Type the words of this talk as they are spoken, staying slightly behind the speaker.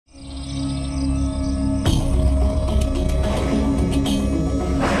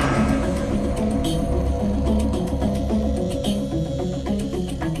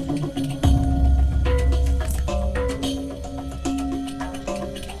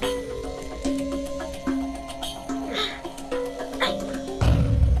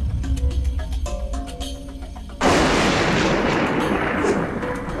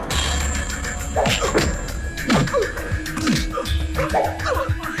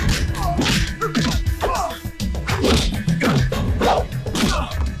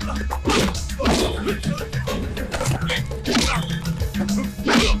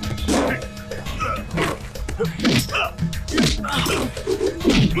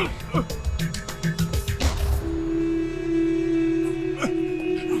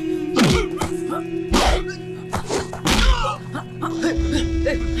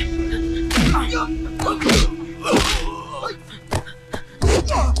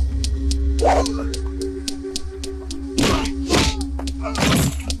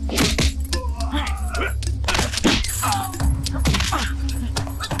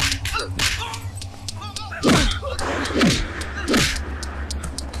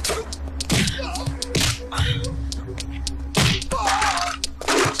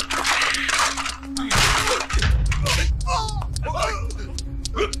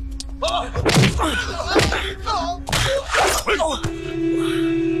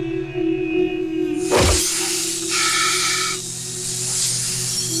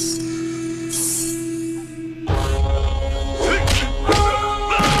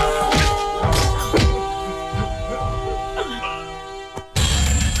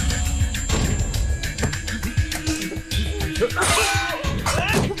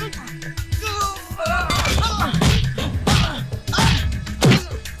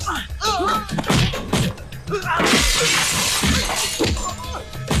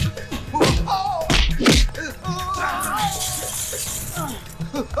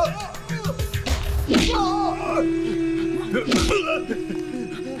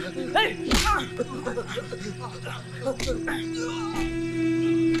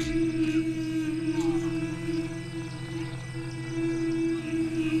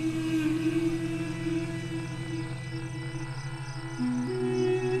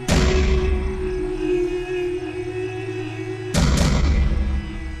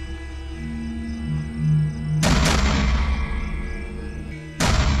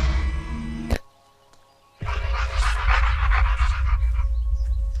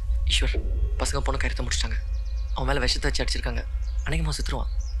விஷத்தை வச்சு அடிச்சிருக்காங்க. அன்னைக்குமா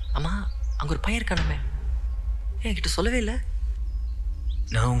சுத்துருவான். அம்மா அங்கே ஒரு பையன் இருக்கானுமே, என்கிட்ட சொல்லவே இல்லை.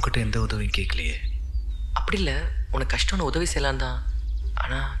 நான் உங்ககிட்ட எந்த உதவியும் கேட்கலையே. அப்படி இல்லை, உனக்கு கஷ்டம்னு உதவி செய்யலாம் தான்.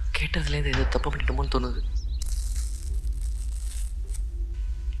 ஆனால் கேட்டதுலேருந்து எதோ தப்பு பண்ணிட்டோமோன்னு தோணுது.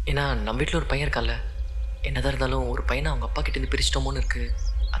 ஏன்னா நம்ம வீட்டில் ஒரு பையன் இருக்கான்ல, என்னதான் இருந்தாலும் ஒரு பையனை அவங்க அப்பா கிட்டேருந்து பிரிச்சிட்டோமோன்னு இருக்கு.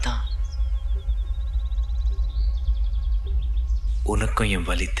 அதான். உனக்கும் என்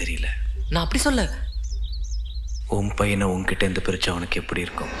வலி தெரியல. நான் அப்படி சொல்ல. உன் பையனை உன்கிட்ட இருந்து பிரிச்சா உனக்கு எப்படி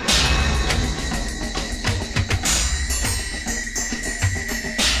இருக்கும்?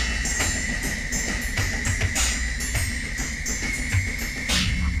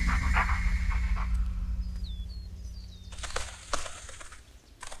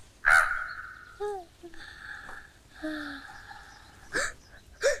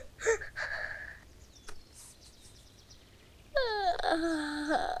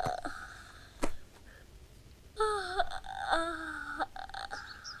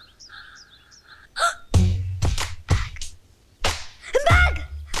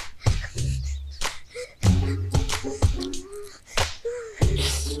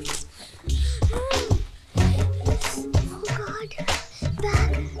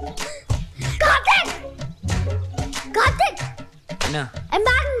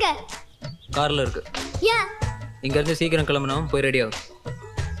 கார்ல இருக்கு. இங்க இருந்து சீக்கிரம் கிளம்பணும், போய் ரெடி ஆகும்.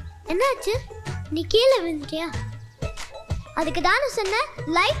 என்னாச்சு? நீ கீழே விழுந்தியா? அதுக்கு தானே சொன்னேன்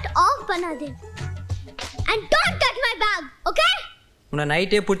லைட் ஆஃப் பண்ணாதே. and don't touch my bag, okay? உன்னை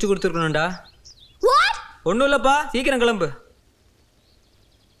நைட்டே புடிச்சு கொடுத்துருக்கணும்டா. what? ஒண்ணும் இல்லப்பா, சீக்கிரம் கிளம்பு.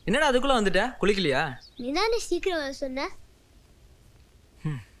 என்னடா அதுக்குள்ள வந்துட்ட? குளிக்கலையா? நீ தானே சீக்கிரம் வர சொன்ன.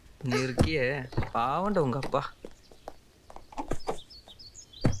 நீ இருக்கியே பாவண்டா உங்க அப்பா.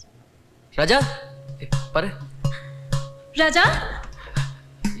 राजा पर राजा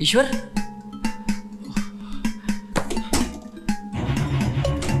ईश्वर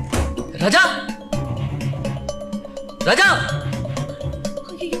राजा राजा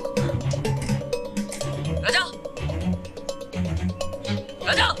राजा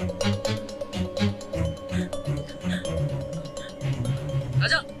राजा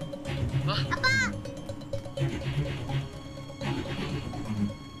राजा அப்பா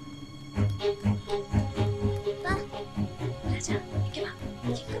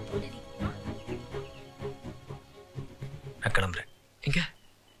நான் கிளம்புறேன். எங்க?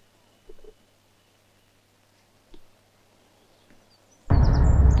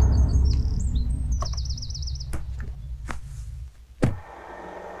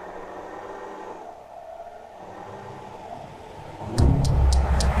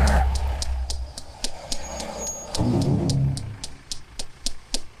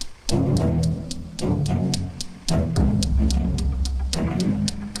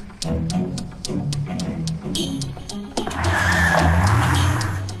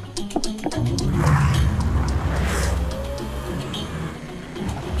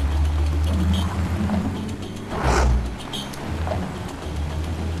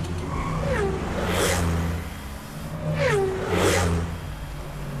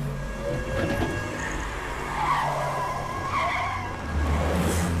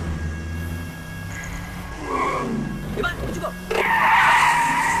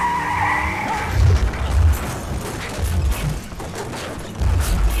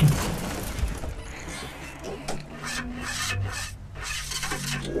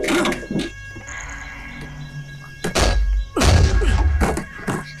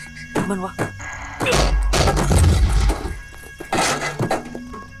 யுவன் வா.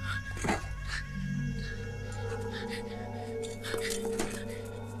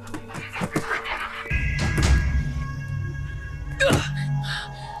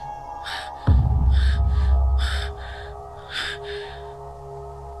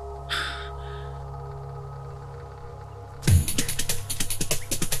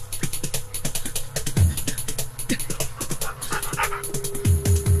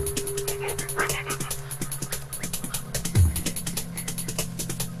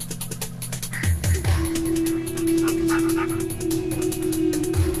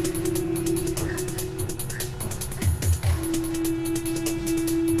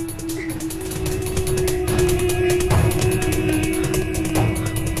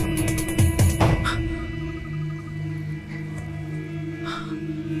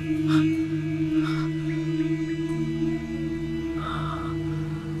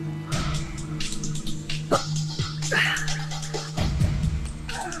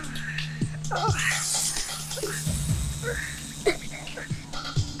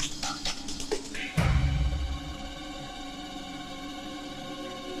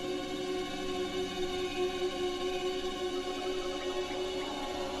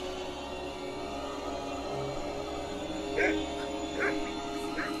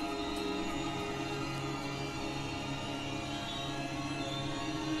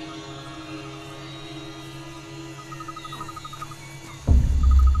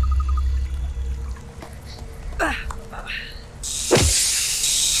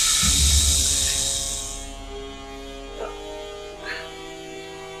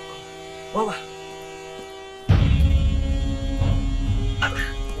 வா வா.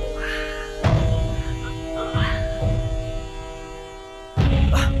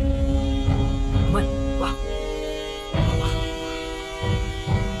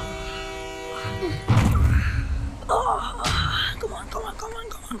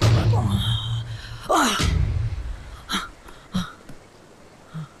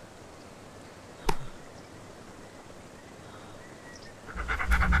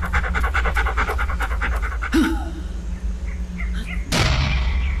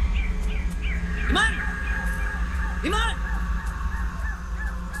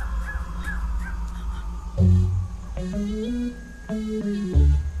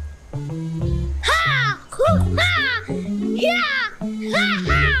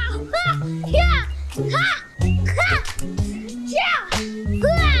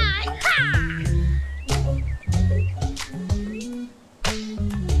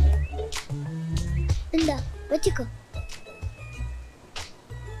 வச்சுக்கோ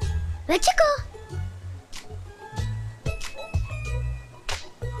வச்சுக்கோ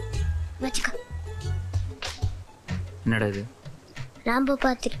வச்சுக்கோ. என்னடா இது? ராம்போ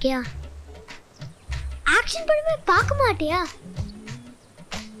பார்த்திருக்கியா? ஆக்ஷன் படமே பார்க்க மாட்டியா?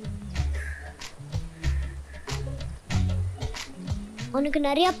 உனக்கு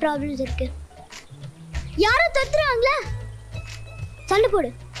நிறைய ப்ராப்ளம்ஸ் இருக்கு. யாரோ தத்துறாங்களே, சண்டை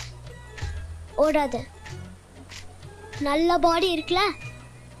போடு, ஓடாத. நல்ல பாடி இருக்குல்ல,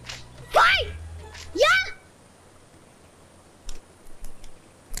 ஃபைட். யா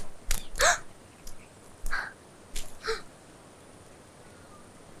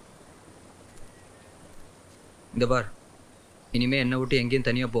இந்த பார், இனிமே என்னை விட்டு எங்கேயும்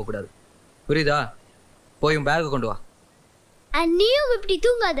தனியா போக கூடாது, புரியுதா? போய் உன் பேக்கை கொண்டு வா. நீயும் இப்படி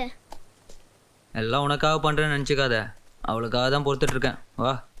தூங்காத. எல்லாம் உனக்காக பண்றேன்னு நினச்சிக்காத, அவளுக்காக தான் பொறுத்துட்டு இருக்கேன்.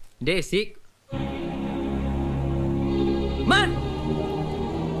 வா. டே சீக் இமான்,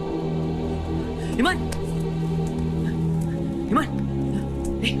 இமான், இமான்,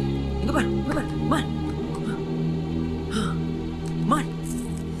 டேய் இங்க பார், இங்க பார், இமான், இமான்.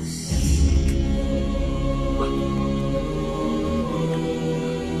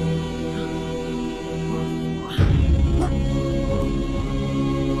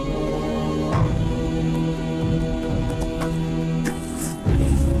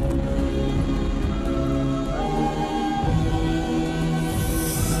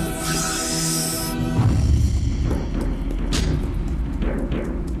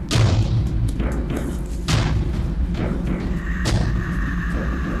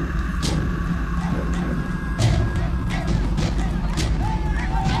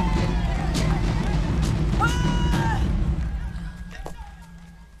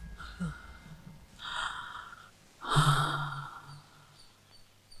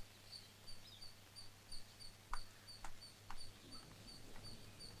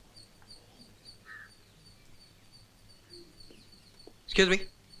 எக்ஸ்கியூஸ் மீ,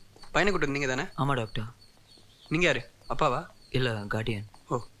 பையனை கூட்டு நீங்கள் தானே? ஆமாம் டாக்டர். நீங்கள் யார்? அப்பாவா? இல்லை, கார்டியன்.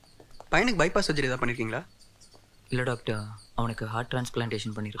 ஓ, பையனுக்கு பைபாஸ் சர்ஜரி ஏதாவது பண்ணியிருக்கீங்களா? இல்லை டாக்டர், அவனுக்கு ஹார்ட்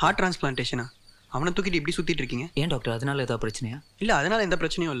டிரான்ஸ்பிளான்டேஷன் பண்ணியிருக்கோம். ஹார்ட் டிரான்ஸ்பிளான்டேஷனா? அவனை தூக்கிட்டு இப்படி சுற்றிட்டு இருக்கீங்க? ஏன் டாக்டர், அதனால ஏதாவது பிரச்சனையா? இல்லை, அதனால் எந்த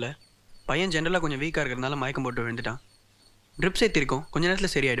பிரச்சனையும் இல்லை. பையன் ஜென்ரலாக கொஞ்சம் வீக்காக இருக்கிறதுனால மயக்கம் போட்டு விழுந்துட்டான். ட்ரிப்ஸ் ஏற்றிருக்கோம், கொஞ்ச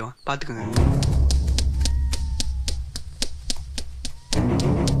நேரத்தில் சரியாயிடுவான், பார்த்துக்கோங்க.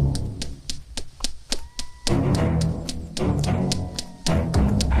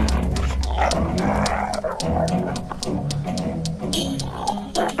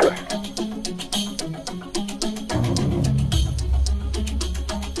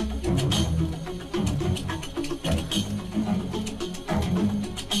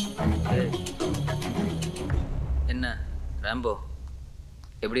 ராம்போ,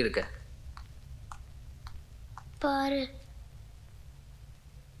 எப்படி இருக்க? பாரு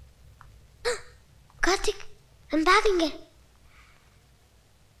கார்த்திக், என் பேக் இங்க.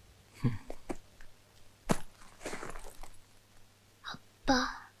 அப்பா,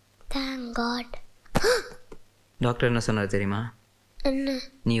 thank God. டாக்டர் என்ன சொன்னார் தெரியுமா? என்ன?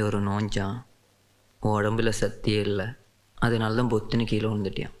 நீ ஒரு நோஞ்சா, உன் உடம்புல சக்தியே இல்லை, அதனால தான் பொத்துன்னு கீழே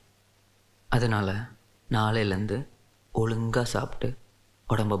விழுந்துட்டியான். அதனால் நாளையிலேருந்து ஒழுங்காக சாப்பிட்டு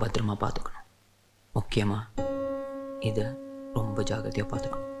உடம்ப பத்திரமா பார்த்துக்கணும். முக்கியமாக இதை ரொம்ப ஜாகிரதையாக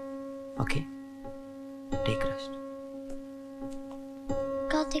பார்த்துக்கணும். Okay, take rest.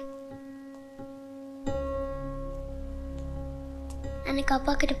 கார்த்திக், எனக்கு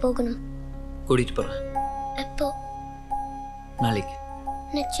அப்பா கிட்ட போகணும். கூட்டிகிட்டு போகிறேன். எப்போ? நாளைக்கு.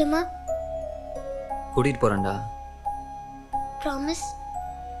 நிச்சயமா? கூட்டிகிட்டு போகிறேன்டா. ப்ராமிஸ்?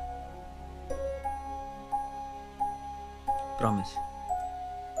 ப்ராமிஸ்.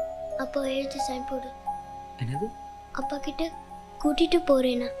 அப்போ எழுதி சைன் போடு. என்னது? அப்பா கிட்ட கூட்டிட்டு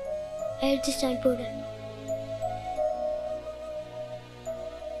போறேனா, எழுதி சைன் போடு.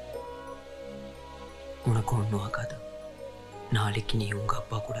 உனக்கு ஒன்றும் ஆகாது. நாளைக்கு நீ உங்கள்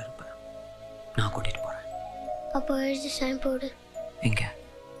அப்பா கூட இருப்ப. நான் கூட்டிகிட்டு போகிறேன். அப்போ எழுதி சைன் போடு. எங்கே?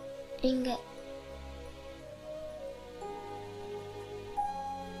 இங்க.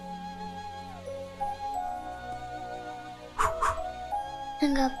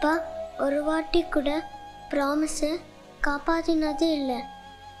 எங்கள் அப்பா ஒரு வாட்டி கூட ப்ராமிஸை காப்பாற்றினதே இல்லை.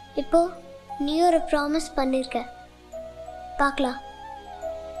 இப்போ நீ ஒரு ப்ராமிஸ் பண்ணியிருக்க, பார்க்கலாம்.